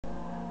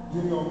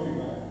You know me,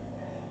 right?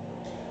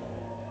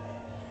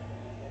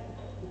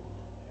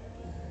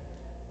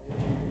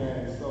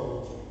 Amen.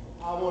 So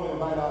I want to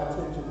invite our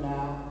attention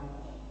now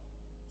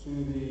to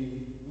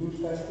the New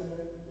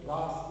Testament, the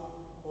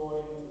Gospel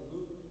according to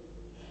Luke,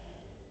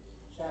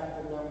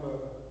 chapter number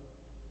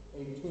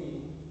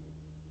 18.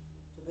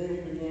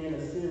 Today we began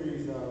a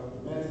series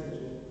of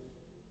messages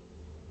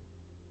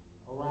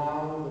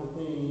around the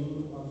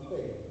theme of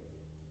faith.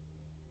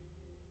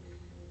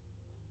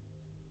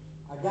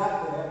 I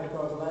got there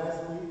because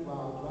last week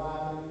while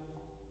driving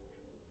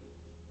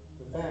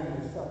the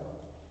family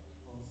supper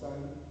on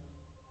Sunday,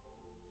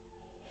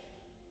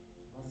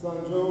 my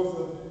son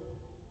Joseph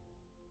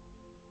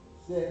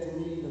said to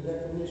me the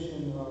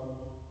definition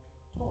of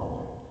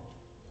torment.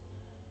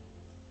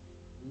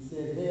 He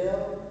said,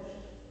 hell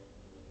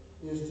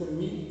is to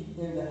meet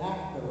in the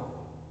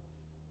afterlife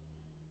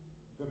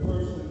the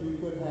person you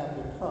could have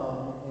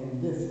become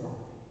in this life.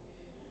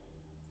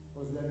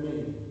 What does that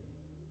mean?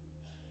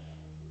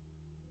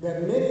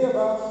 That many of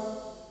us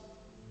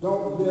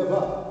don't live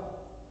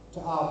up to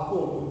our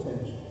full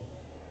potential.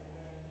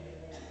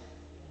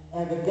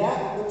 And the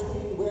gap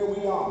between where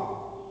we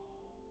are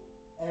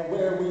and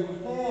where we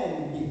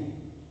can be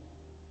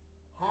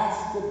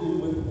has to do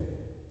with faith.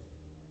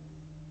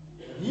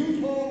 If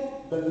you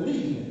can't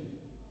believe it,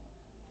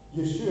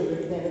 you surely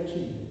can't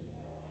achieve it.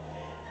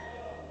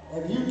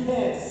 If you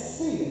can't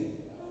see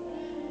it,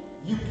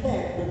 you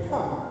can't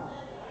become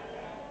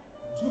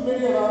it. Too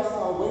many of us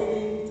are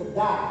waiting to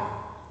die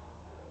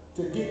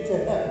to get to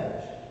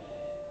heaven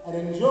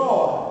and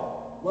enjoy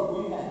what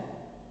we have.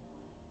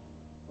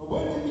 But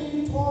wouldn't it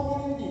be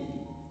torment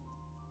indeed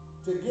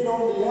to get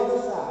on the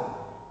other side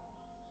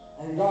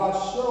and God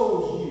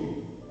shows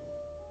you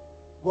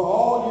what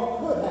all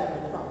you could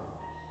have become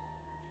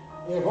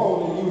if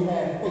only you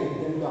had faith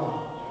in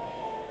God?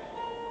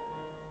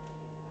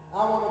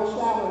 I want to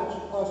challenge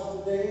us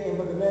today and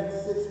for the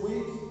next 6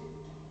 weeks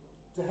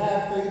to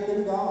have faith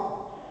in God.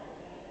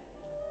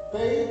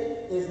 Faith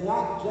is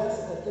not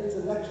just an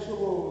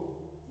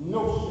intellectual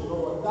notion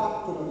or a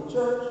doctrine of the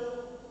church,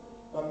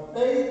 but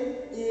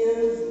faith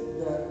is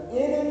the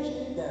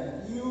energy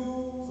that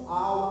fuels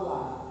our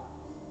lives.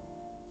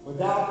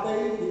 Without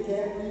faith, you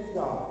can't please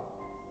God.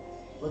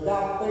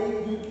 Without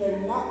faith, you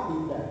cannot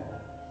be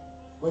better.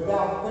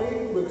 Without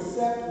faith, you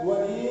accept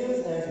what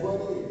is as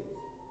what is.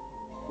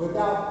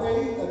 Without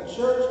faith, a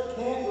church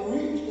can't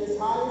reach its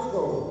highest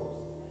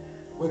goals.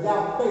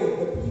 Without faith,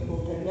 the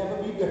people can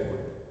never be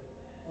different.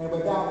 And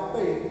without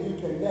faith, you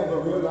can never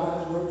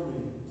realize your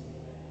dreams.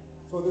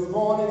 So this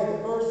morning at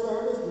the first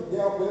service, we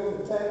dealt with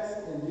the text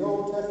in the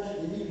Old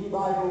Testament, the Hebrew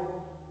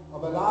Bible,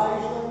 of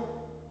Elijah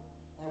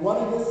and one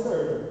of his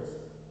servants.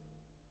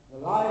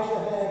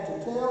 Elijah had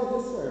to tell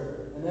his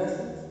servant, in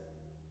essence,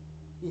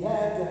 he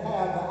had to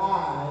have the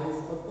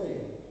eyes of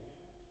faith.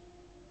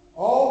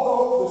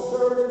 Although the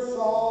servant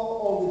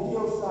saw on the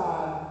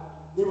hillside,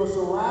 they were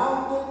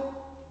surrounded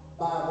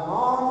by the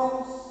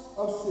armies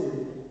of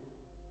Syria.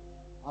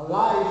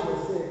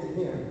 Elijah said to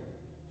him,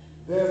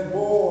 there's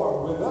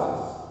more with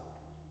us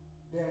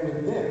than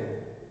with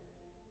them.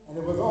 And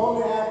it was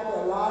only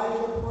after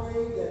Elijah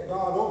prayed that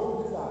God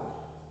opened his eyes,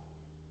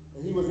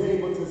 that he was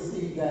able to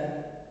see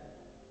that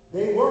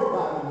they weren't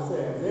by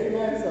themselves.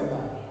 Amen,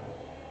 somebody.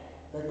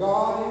 That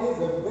God is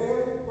a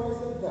very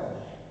present help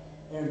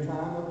in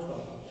time of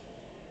trouble.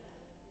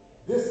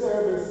 This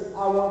service,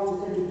 I want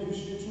to introduce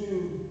you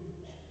to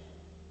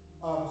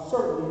a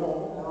certain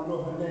woman. I don't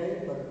know her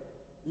name, but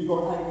we're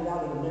going to hang it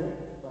out in a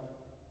minute.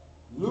 But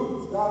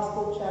Luke's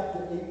Gospel,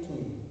 chapter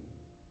 18,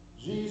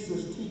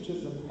 Jesus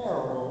teaches a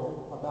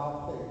parable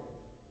about faith.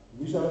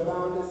 You shall have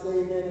found it, say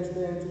amen, and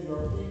stand to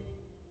your feet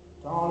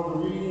to honor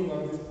the reading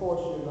of this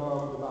portion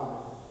of the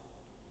Bible.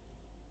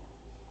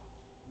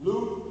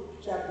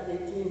 Luke chapter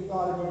 18,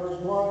 starting in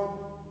verse 1,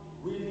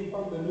 reading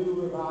from the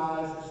New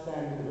Revised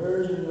Standard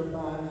Version, you'll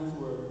find these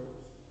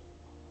words.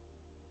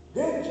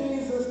 Then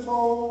Jesus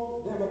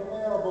told them a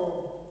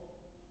parable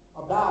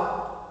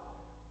about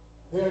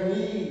their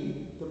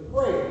need to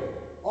pray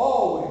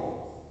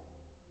always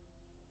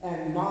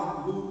and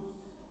not lose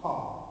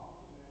heart.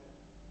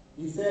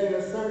 He said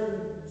in a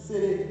certain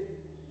city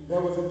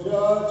there was a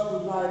judge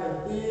who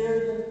neither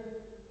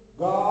feared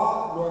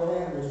God nor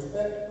had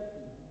respect for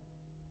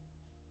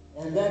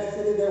people. In that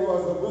city there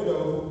was a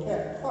widow who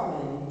kept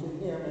coming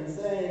to him and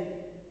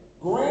saying,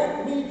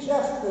 grant me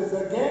justice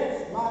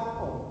against my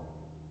opponent.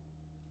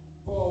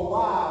 For a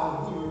while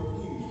he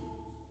refused.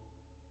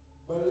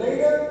 But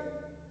later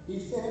he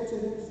said to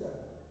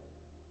himself,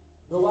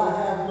 though I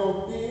have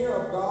no fear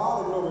of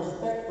God and no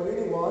respect for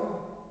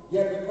anyone,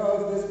 yet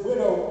because this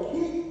widow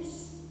keeps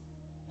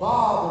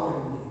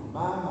bothering me,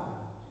 my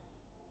mind,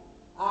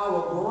 I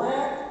will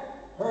grant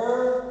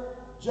her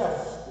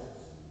justice,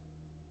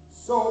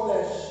 so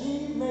that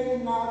she may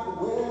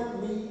not wear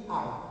me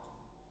out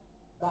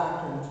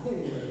by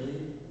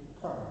continually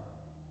coming.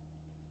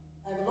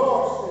 And the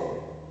Lord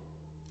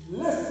said,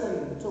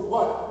 listen to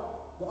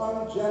what the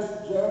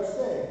unjust judge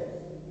says.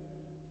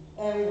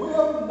 And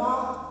will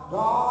not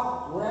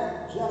God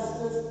grant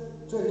justice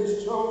to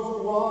his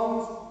chosen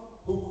ones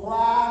who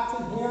cry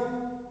to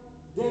him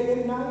day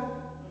and night?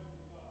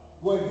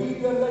 Will he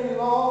delay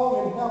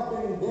long in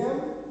helping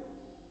them?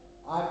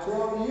 I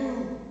tell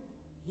you,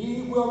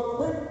 he will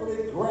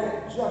quickly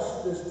grant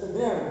justice to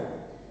them.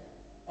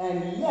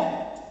 And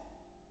yet,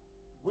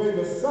 when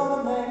the Son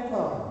of Man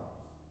comes,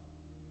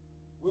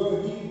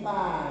 will he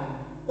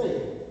find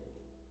faith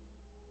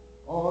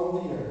on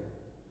the earth?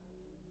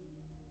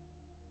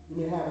 You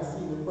may have a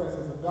seat in the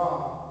presence of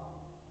God.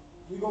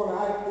 We're going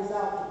to act this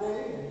out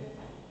today.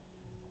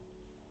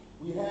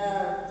 We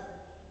have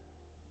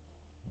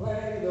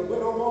playing the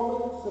widow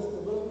woman, Sister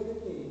Willoughby the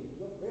King.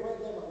 Look right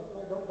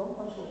there, don't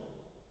punch her.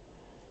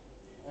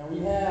 And we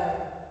have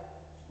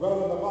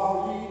Brother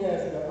Lamar Reed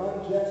as the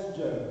unjust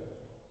judge.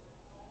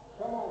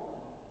 Come on now.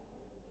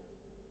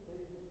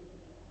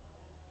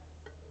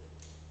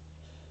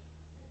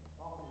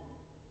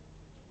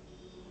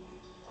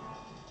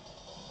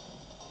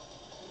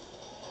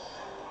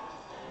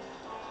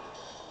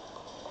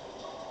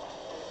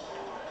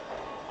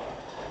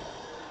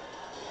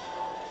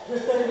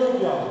 Just stay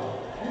loose, y'all.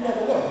 You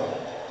never know.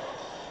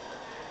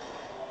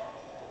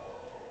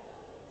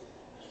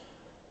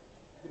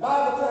 The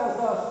Bible tells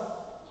us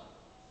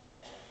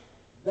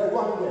that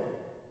one day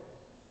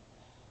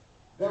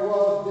there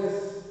was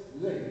this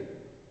lady.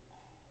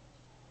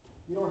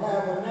 You don't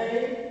have her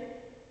name,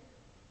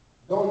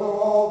 don't know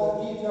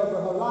all the details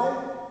of her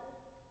life.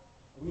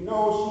 We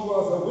know she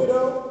was a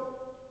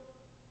widow,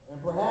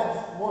 and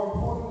perhaps more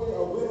importantly,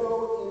 a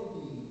widow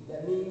indeed.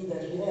 That means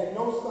that she had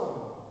no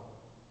son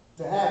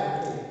to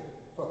advocate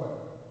for her.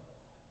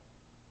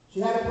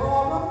 She had a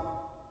problem,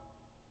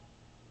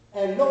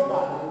 and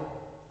nobody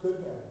could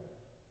help her.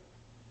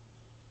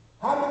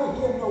 How many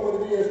here know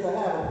what it is to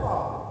have a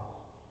problem,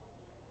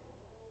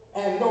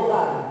 and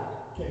nobody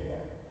can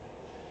help?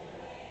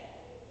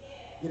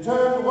 You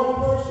turn to one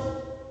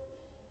person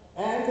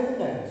and to the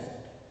next,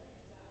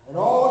 and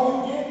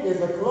all you get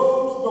is a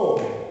closed door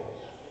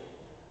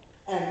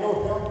and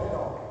no help at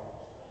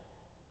all.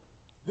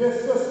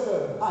 This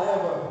sister,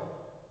 however,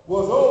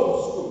 was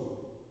old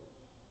school.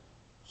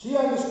 She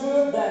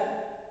understood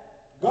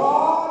that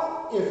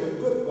God is a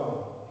good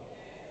God.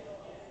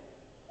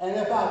 And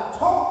if I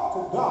talk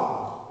to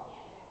God,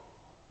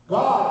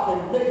 God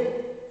can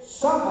make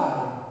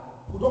somebody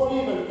who don't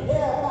even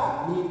care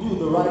about me do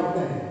the right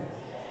thing.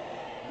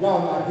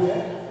 Y'all not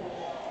here?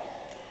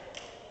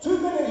 Too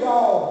many of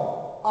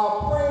y'all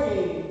are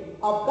praying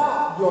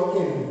about your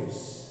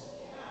enemies.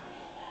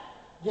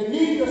 You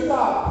need to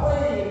start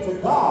praying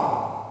to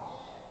God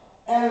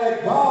and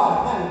let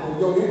God handle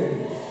your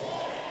enemies.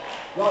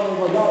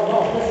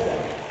 Y'all miss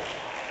that.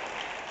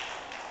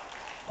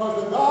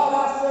 Because the God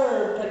I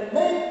serve can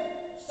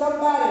make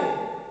somebody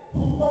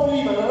who don't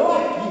even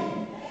like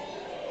you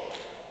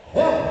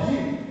help you.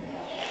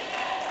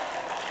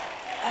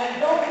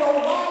 And don't know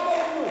why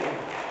they do it.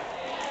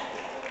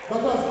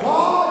 Because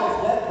God is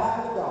that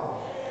kind of God.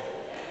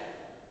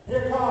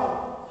 Here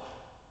comes,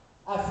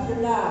 I see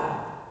him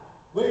now,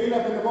 waking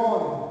up in the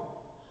morning.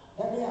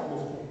 Help me out,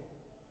 Miss King.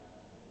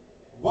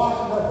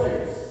 Washing her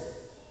face,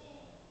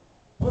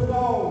 putting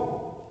on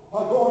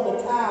her going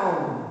to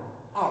town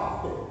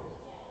outfit,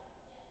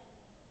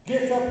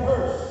 gets her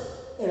purse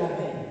in her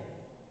hand,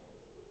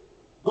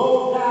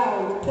 goes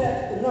down to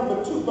catch the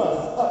number 2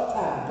 bus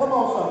uptown. Come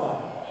on,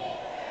 somebody.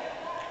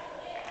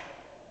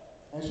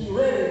 And she's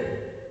ready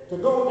to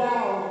go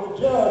down to the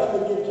judge to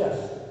get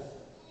justice.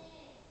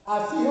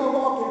 I see her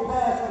walking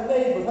past her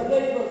neighbors. Her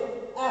neighbors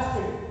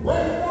asking,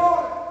 where you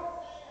going?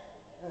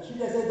 And she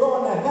just said,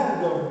 going to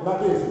handle my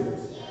business.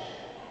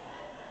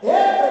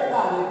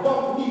 Everybody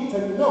don't need to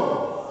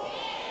know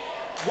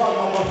y'all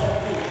not going to have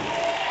to do.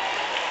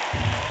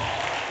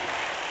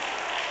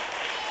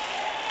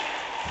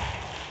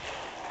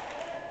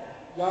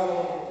 Y'all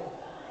don't.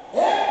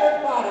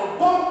 Everybody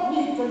don't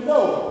need to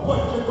know what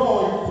you're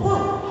going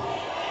through.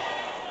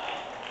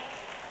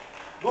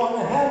 Going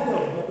to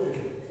handle the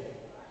business.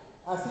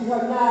 I see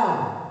her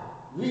now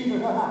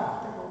leaving her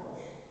house. Come on.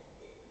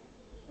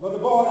 Mother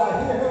Boyd,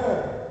 I hear her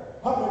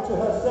humming to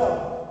herself,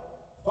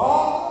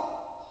 Father,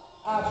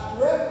 I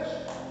stretch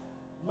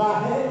my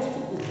hands to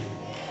thee.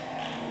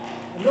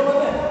 You know what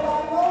the hell I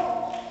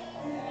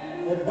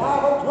know? If thou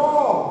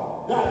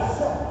withdraw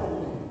thyself from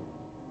me,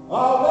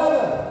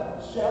 whither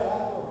shall I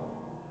go?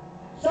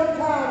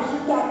 Sometimes you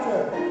got to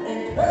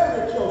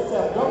encourage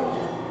yourself, don't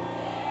you?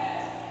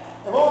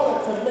 In order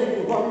to make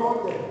it one more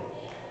day.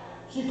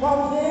 She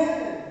comes in,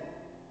 and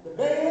the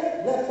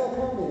bailiff lets her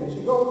come in.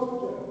 She goes to the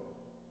judge.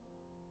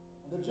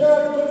 And the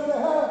judge looks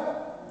at her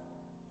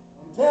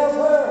and tells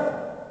her,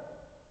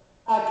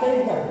 I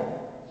can't help it.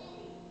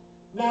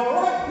 Now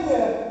right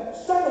here,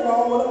 some of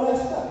y'all would have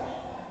messed up.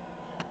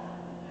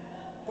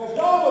 Because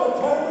y'all would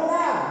have turned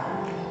around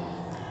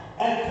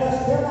and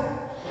cussed him out.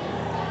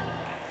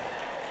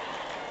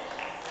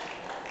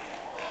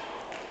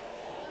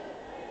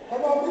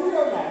 Come on, be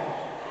real now.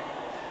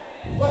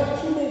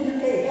 What you mean you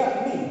can't help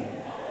me?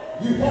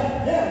 You help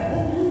them. Who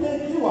do you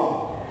think you are?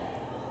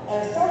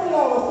 And some of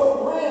y'all are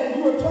so grand,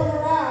 you would turn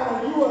around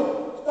and you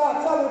would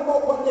start telling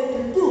folk what they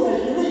can do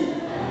as you leave.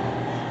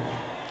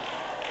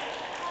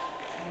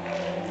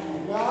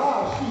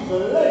 Nah, she's a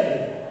lady.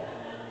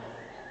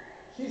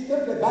 She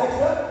simply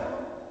backs up,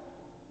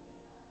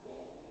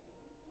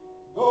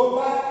 goes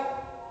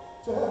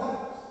back to her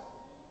house,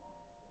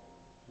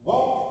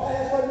 walks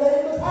past her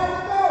neighbor's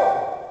house, go.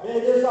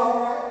 Baby, it's all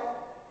right.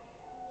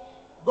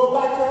 Go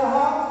back to her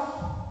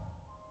house,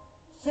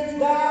 sits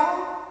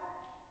down,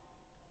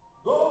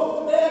 goes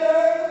to bed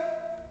early.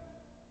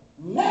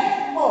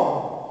 Next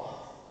morning,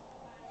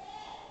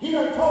 he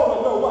done told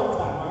her no one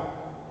time, right?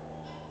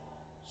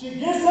 She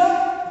gets up,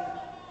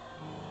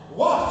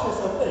 washes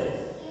her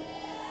face,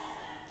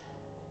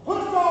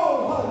 puts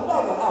on her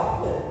another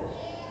outfit,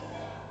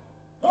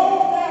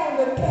 goes down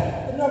to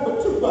catch the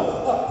number 2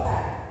 bus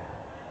uptown.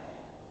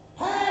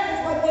 Hands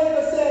her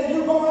neighbor saying,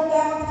 you going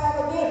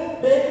downtown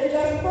again? Baby,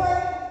 just pray.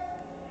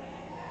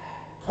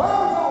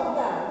 Comes on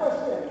down.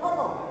 What's here? Come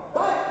on.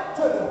 Back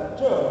to the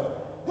judge.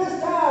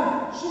 This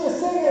time she is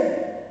singing,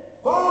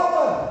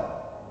 Father,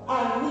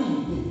 I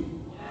need thee.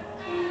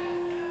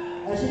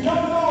 And she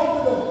comes on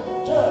to the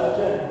judge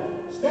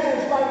and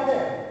stands right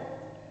there.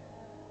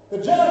 The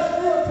judge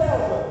still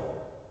tells her,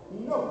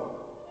 no.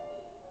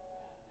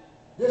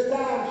 This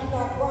time she's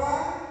not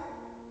crying.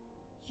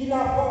 She's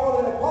not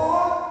falling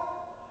apart.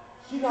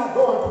 She's not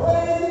going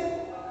crazy.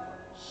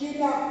 She's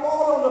not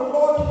falling on the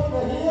floor, kicking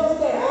her heels,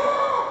 saying,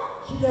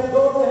 ah! She just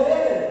goes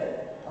ahead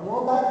and come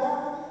on back down.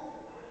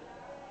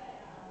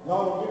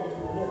 Y'all don't get this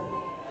for a minute.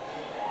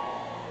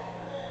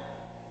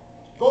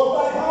 Goes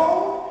back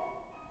home.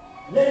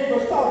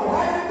 Neighbor's talking.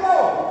 How did it go?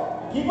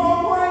 Keep on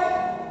praying.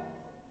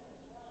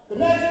 The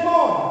next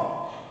morning,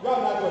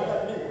 y'all not going to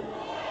help me.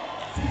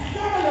 See,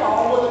 some of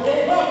y'all would have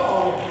gave up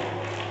on it.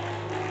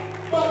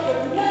 But the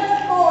next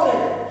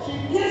morning, she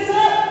gets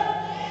up,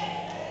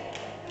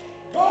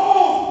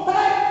 goes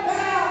back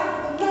down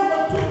to the number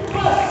 2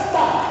 bus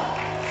stop,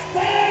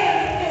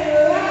 stands in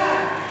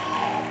line.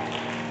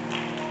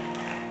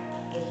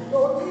 There she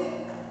go again.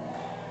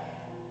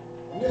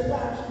 And this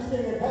time she's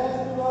singing, Pass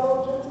Me Not, O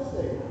Gentle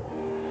Savior.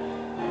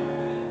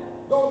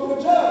 Goes to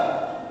the judge.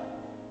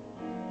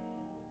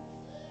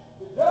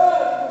 The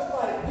judge was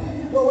like, here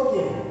you go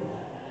again.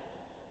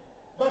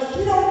 But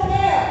she don't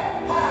care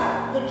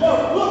how the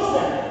judge looks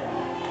at her.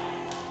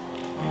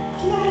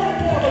 She don't really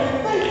care what he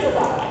thinks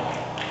about it.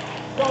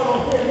 Y'all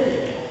don't hear me.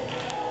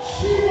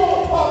 She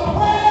wants a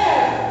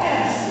prayer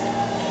answer.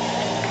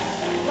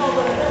 Y'all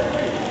better help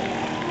me.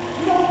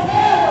 She don't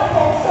care what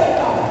folks say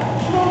about it.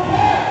 She don't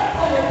care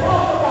how you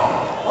talk about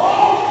it.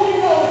 All she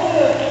knows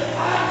is, I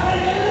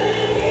can't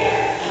believe it.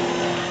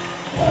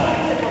 But I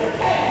get what it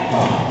came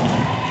from.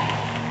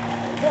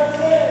 The judge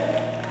said,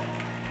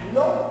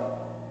 no.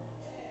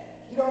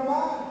 She don't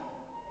mind.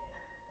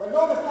 But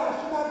notice now,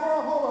 she's not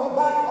going home with her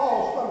back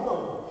all slumped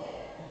over.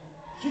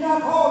 She's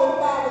not calling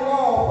Father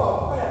y'all for a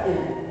prayer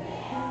meeting.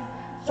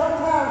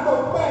 Sometimes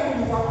those prayer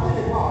meetings are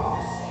pity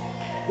parties.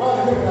 Y'all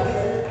hear what I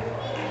say?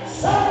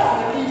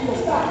 Somebody needs to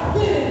stop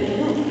pitying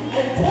you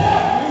and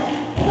tell you,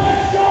 press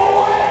your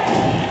way.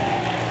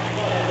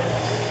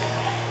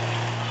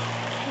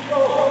 She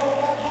goes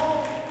back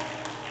home.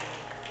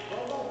 Go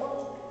back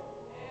home.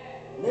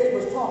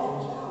 Neighbors talking,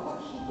 child,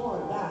 what's she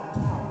going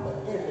downtown for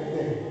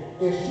everything?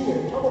 Is she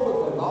in trouble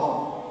with the law?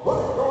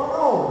 What's going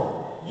on?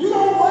 You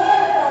don't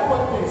worry about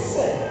what they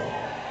say.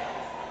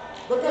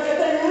 Because if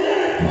they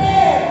really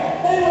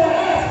cared, they would have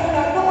asked me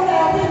to go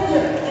down with you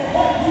and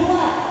help you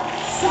out.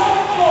 Some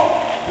folks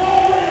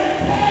don't really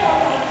care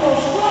about your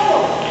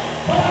struggle.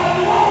 But I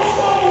know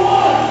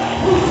someone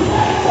who's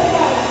cares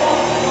about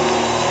something.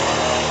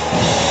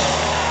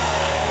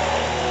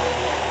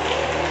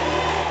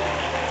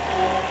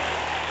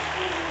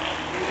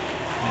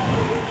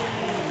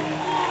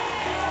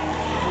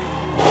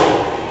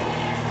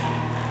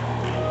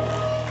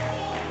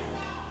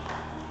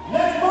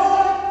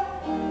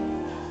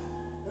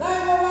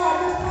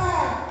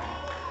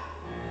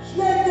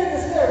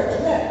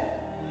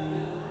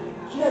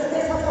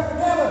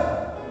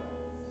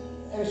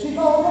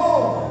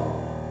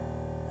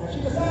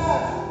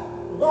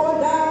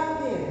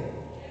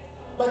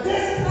 But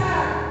this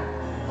time,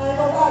 I ain't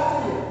gonna lie to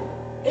you,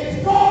 it's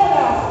going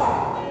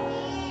outside.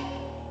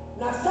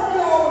 Now some of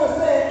y'all would have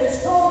said, it's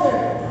storming,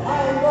 I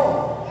ain't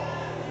going.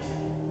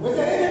 But is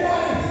there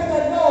anybody here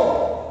that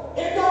knows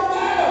it don't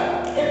matter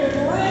if it's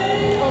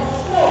rain or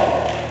snow?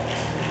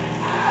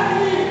 I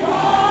need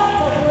God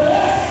to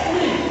bless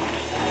me.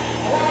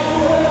 And I'll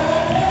do whatever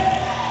I can.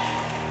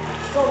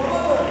 So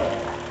mother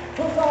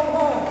puts on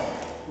her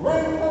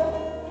raincoat,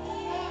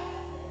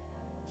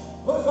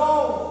 puts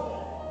on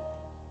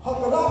her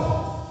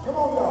galoshes, come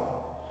on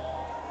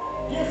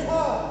y'all, gives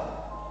her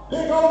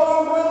big old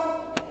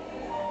umbrella,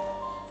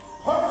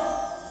 purse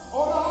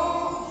on her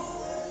arm,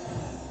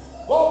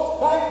 walks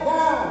back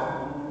down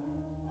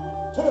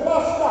to the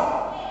bus stop,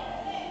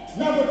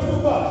 number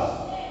 2 bus.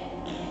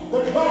 The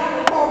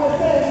driver probably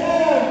says,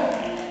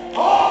 man,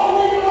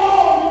 all week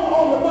long you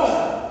on the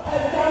bus,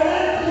 have you got an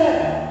answer yet?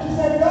 She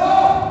said, no,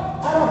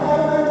 I don't have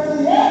an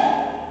answer yet.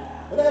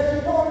 But as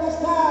she's going this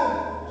time,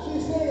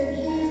 she's singing,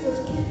 Jesus,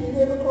 keep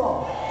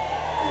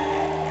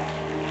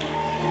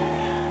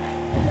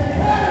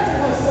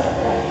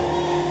setback.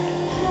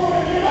 You don't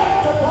want to give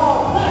up to God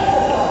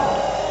blesses us.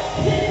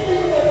 Keep me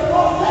in the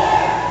most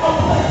there of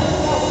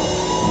blessings us.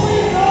 We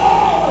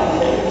know what He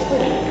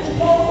is. She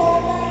goes on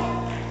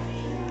down.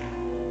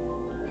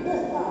 And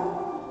this time,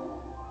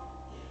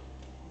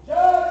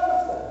 Judge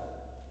Mr.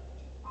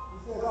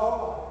 He says, all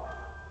right.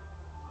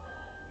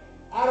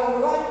 I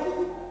don't like you.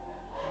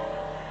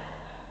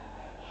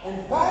 In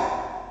fact,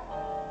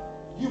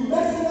 you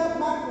messing up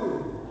my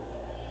groove.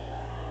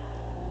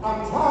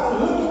 I'm tired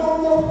of looking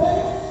on your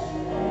face.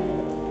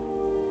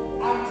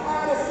 I'm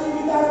tired of seeing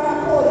you down in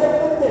my court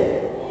every day.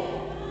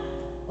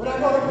 When I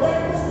go to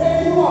breakfast,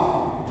 there you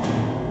are.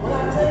 When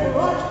I take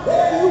lunch,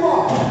 there you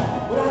are.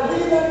 When I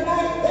leave at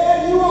night,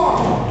 there you are.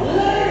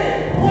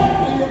 Lady, what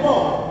do you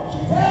want? She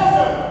tells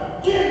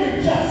him, give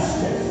me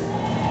justice.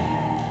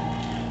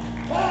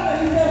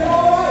 Finally, he says,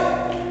 all right.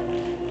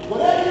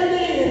 Whatever you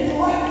need, and he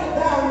writes it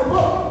down in the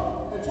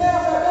book and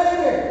tells her,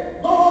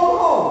 baby, go on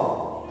home.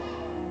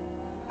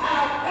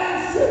 I've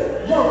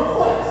answered your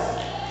request.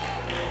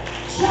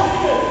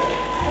 Justice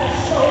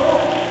has showed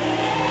up.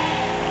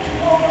 She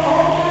goes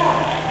home now,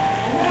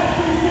 and now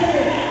she's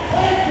singing,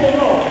 thank you,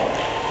 Lord.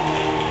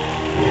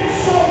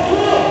 It's so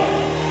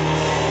good.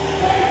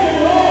 Thank you,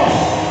 Lord.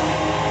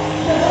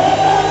 You heard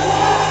that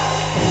cry?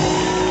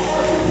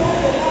 Or she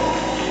said it.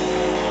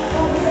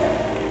 Come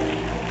here.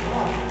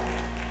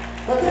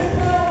 But this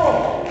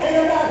parable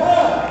ain't about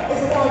her.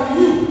 It's about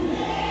you.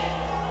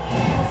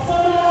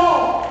 Some of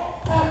y'all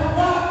have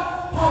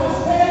forgot how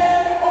to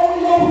stand on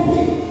your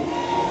feet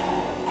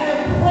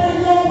and pray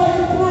your way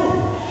through.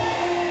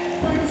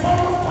 When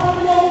troubles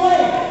come your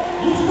way,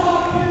 you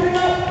start picking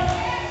up,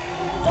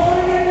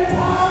 throwing in the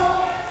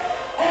towel,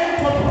 and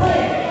to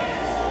pray.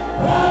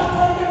 But I've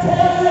come to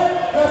tell you,